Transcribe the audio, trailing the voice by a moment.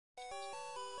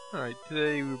Alright,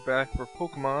 today we're back for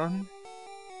Pokemon.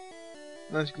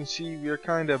 And as you can see, we are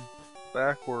kind of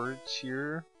backwards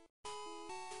here.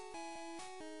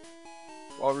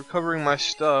 While recovering my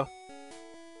stuff,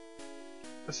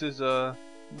 this is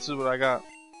what I got.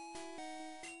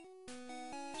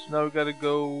 So now we gotta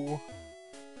go.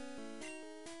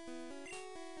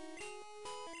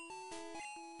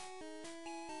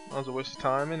 That was a waste of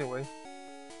time anyway.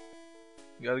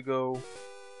 We gotta go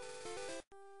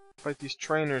fight these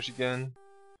trainers again,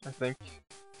 I think.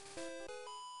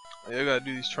 Yeah, I gotta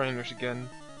do these trainers again.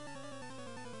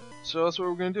 So that's what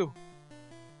we're gonna do.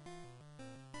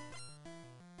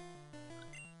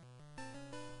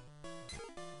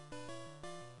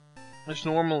 Just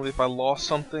normally, if I lost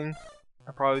something,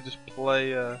 I'd probably just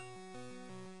play that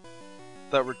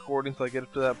recording till I get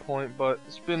up to that point, but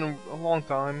it's been a long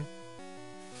time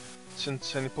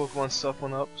since any Pokemon stuff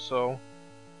went up, so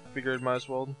I figured might as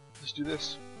well just do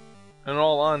this. And in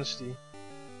all honesty,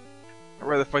 I'd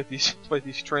rather fight these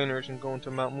trainers and go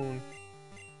into Mount Moon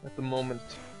at the moment.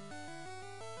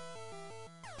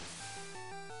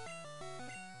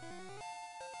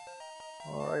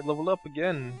 Alright, leveled up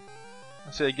again.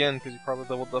 I say again because he probably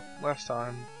leveled up last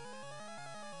time.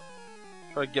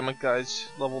 Try to get my guys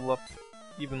leveled up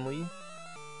evenly.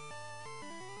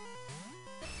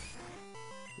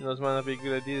 You know, this might not be a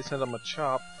good idea to send him a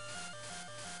chop.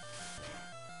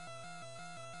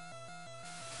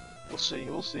 We'll see,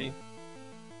 we'll see.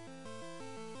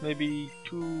 Maybe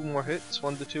 2 more hits,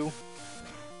 1 to 2.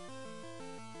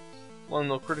 Well,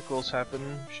 no criticals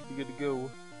happen, should be good to go.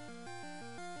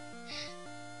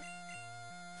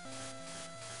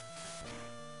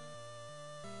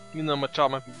 Even though my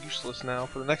chop might be useless now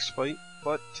for the next fight,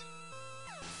 but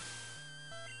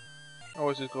I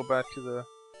always just go back to the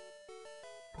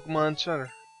Pokemon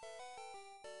Center.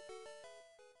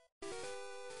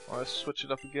 Alright, let's switch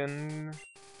it up again.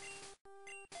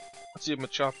 Let's see if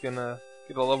Machop can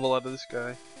get a level out of this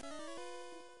guy.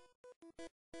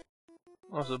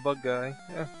 Oh, it's a bug guy.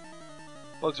 Yeah,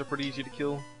 bugs are pretty easy to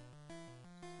kill.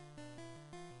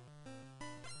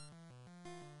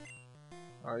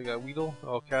 Alright, you got Weedle.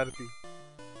 Oh, Caterpie.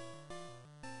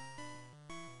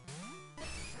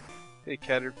 Hey,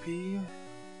 Caterpie.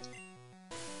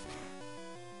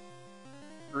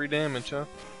 3 damage, huh?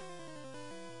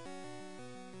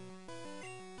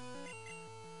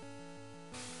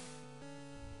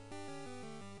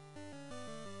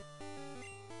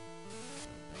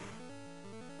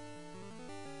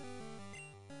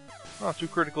 Oh, 2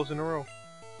 criticals in a row.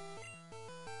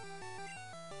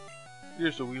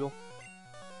 Here's the Weedle.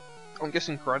 I'm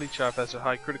guessing Karate Chop has a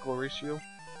high critical ratio.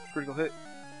 Critical hit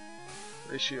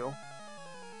ratio.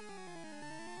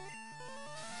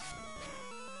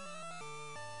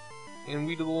 And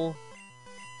Weedle,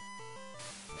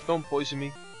 don't poison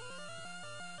me.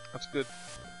 That's good.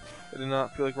 I did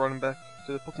not feel like running back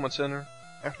to the Pokemon Center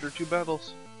after 2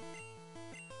 battles.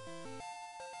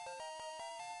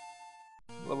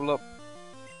 Level up.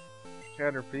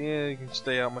 Caterpie, yeah, you can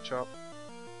stay out, Machop.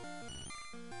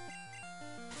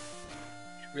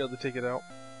 Should be able to take it out.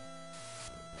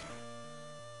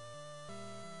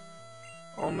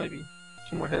 Oh, maybe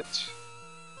 2 more hits.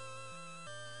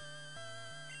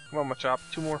 Come on, Machop,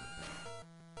 2 more.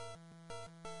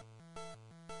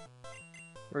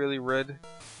 Really, Red?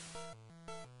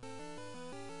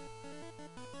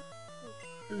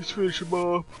 Let's finish him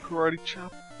off. Karate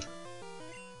Chop.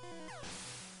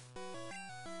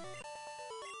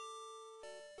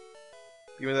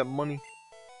 Give me that money.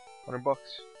 $100.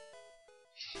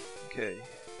 Okay.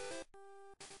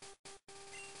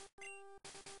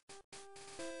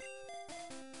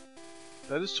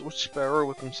 That is switch Sparrow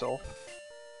with himself.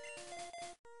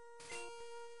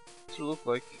 That's what it looked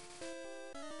like.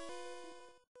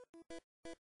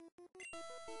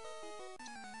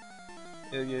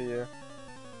 Yeah.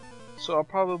 So I'll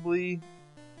probably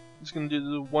just gonna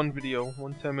do the one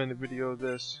 10-minute video of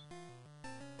this.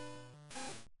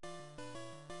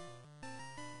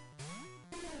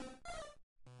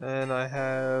 And I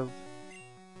have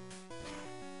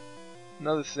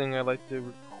another thing I like to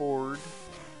record.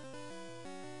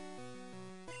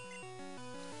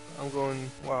 I'm going,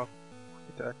 wow,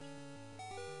 attack.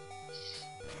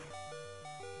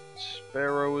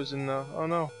 Sparrow is in the, oh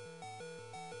no.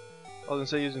 I was gonna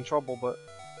say he's in trouble, but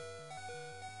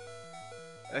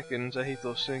Ekans, I hate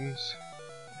those things.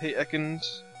 I hate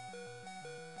Ekans.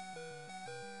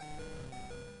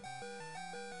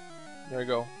 There we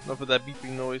go. Enough of that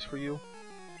beeping noise for you.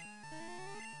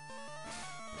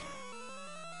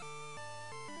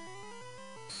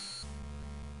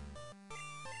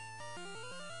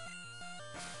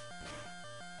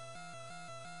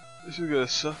 This is gonna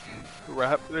suck.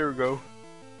 Wrap. There we go.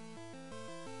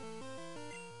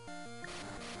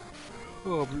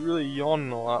 Oh, I'm really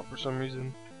yawning a lot for some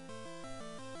reason.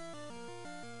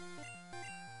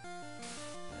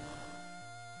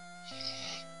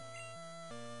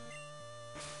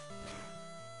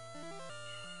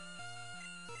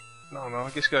 No, I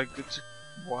guess I got good.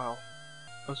 Wow.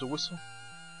 That was a whistle?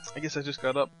 I guess I just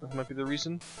got up. That might be the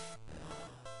reason.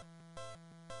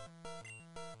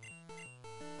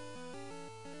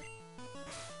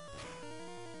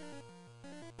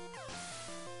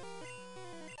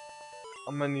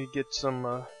 I'm gonna need to get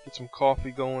some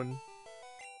coffee going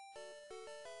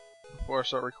before I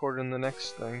start recording the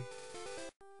next thing.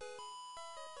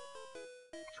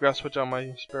 Forgot to switch on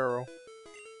my sparrow.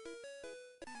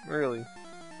 Really?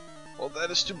 Well,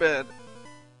 that is too bad.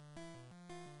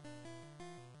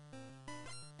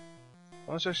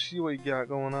 Let's just see what you got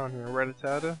going on here.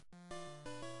 Ratatata?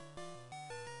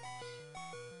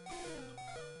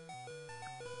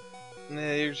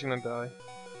 Nah, you're just gonna die.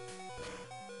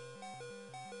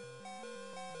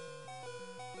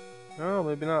 No,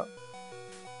 maybe not.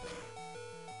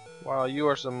 Wow, you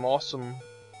are some awesome...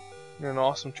 You're an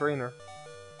awesome trainer.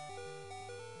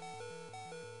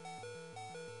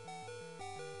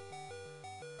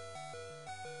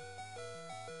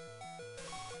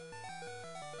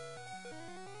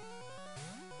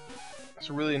 It's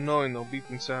really annoying though,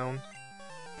 beeping sound.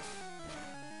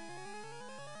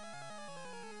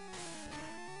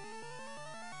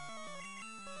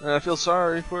 And I feel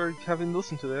sorry for having to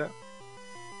listen to that.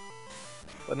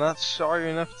 But not sorry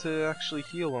enough to actually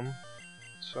heal him.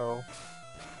 So...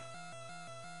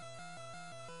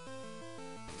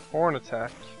 Horn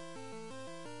attack.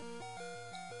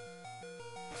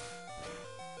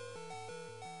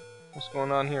 What's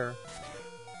going on here?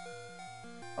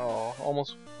 Oh,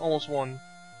 almost won.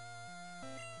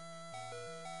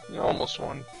 You almost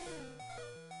won.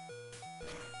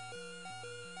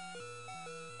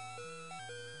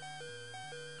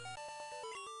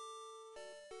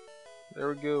 There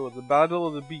we go, the Battle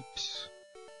of the Beeps.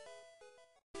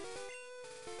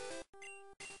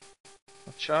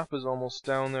 The Chop is almost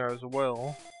down there as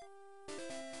well.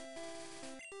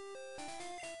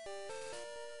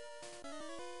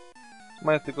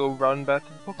 Might have to go run back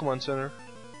to the Pokemon Center.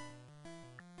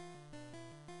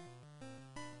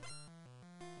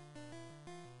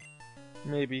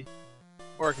 Maybe.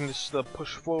 Or I can just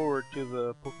push forward to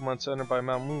the Pokemon Center by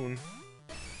Mount Moon.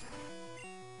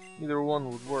 Either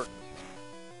one would work.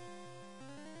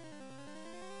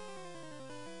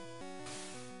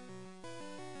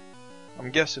 I'm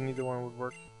guessing either one would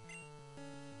work.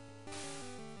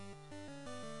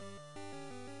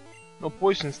 No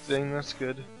poison sting, that's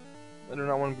good. I do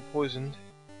not want to be poisoned.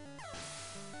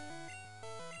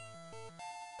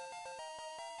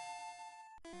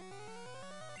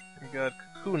 We got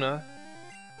Kakuna.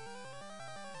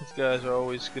 These guys are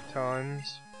always good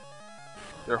times.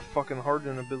 They're fucking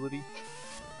hardened ability.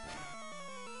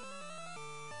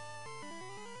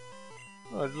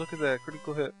 Oh, look at that,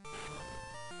 critical hit.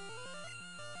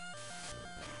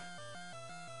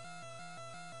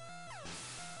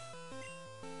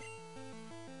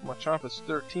 My Chomp is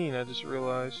 13, I just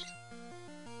realized.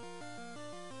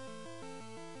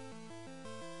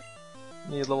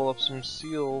 Need to level up some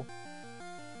Seel.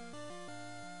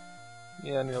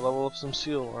 Yeah, I need to level up some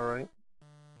Seel, alright.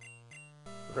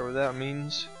 Whatever that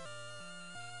means.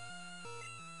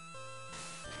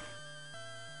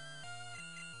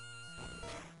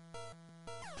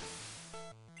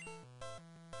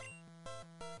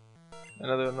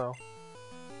 Another, no.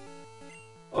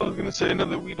 I was gonna say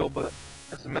another Weedle, but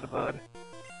that's a Metapod.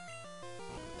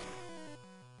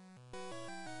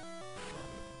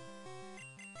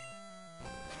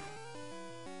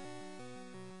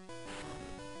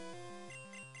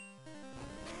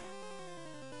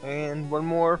 And one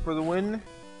more for the win.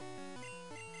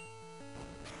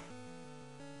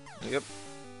 Yep.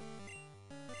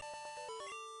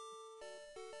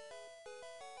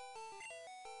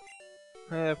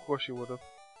 Of course you would've.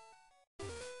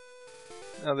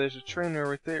 Now there's a trainer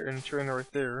right there and a trainer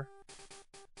right there.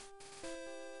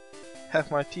 Half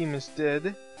my team is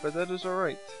dead, but that is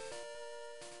alright.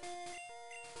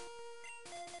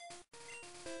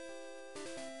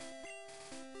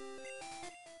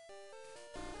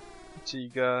 Let's see, you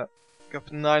got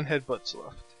 9 headbutts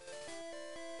left.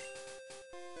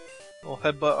 We'll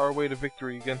headbutt our way to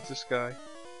victory against this guy.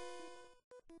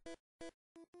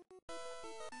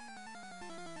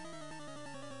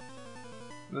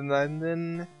 And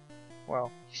then, wow.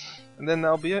 And then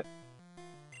that'll be it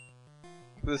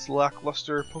for this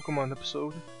lackluster Pokemon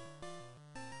episode.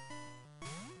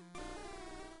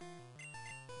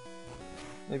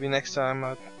 Maybe next time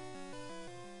I'll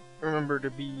remember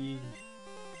to be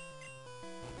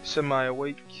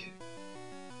semi-awake.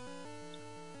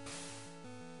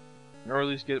 Or at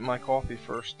least get my coffee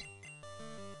first.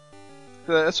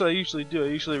 That's what I usually do. I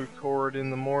usually record in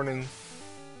the morning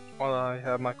while I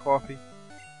have my coffee.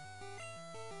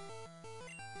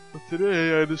 But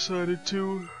today I decided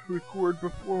to record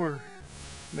before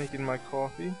making my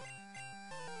coffee.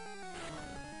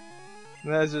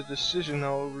 And that is a decision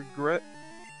I'll regret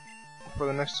for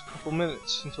the next couple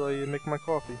minutes until I make my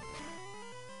coffee.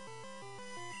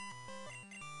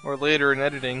 Or later in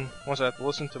editing, once I have to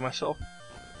listen to myself.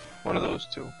 One of those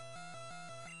two.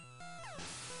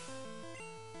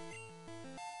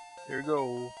 Here we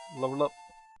go. Level up.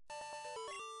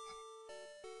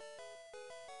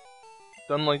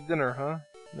 Done like dinner, huh?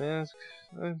 Man,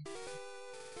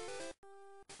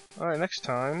 alright, next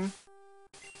time.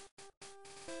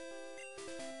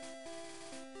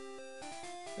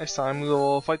 Next time we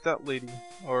will fight that lady.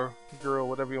 Or girl,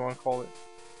 whatever you want to call it.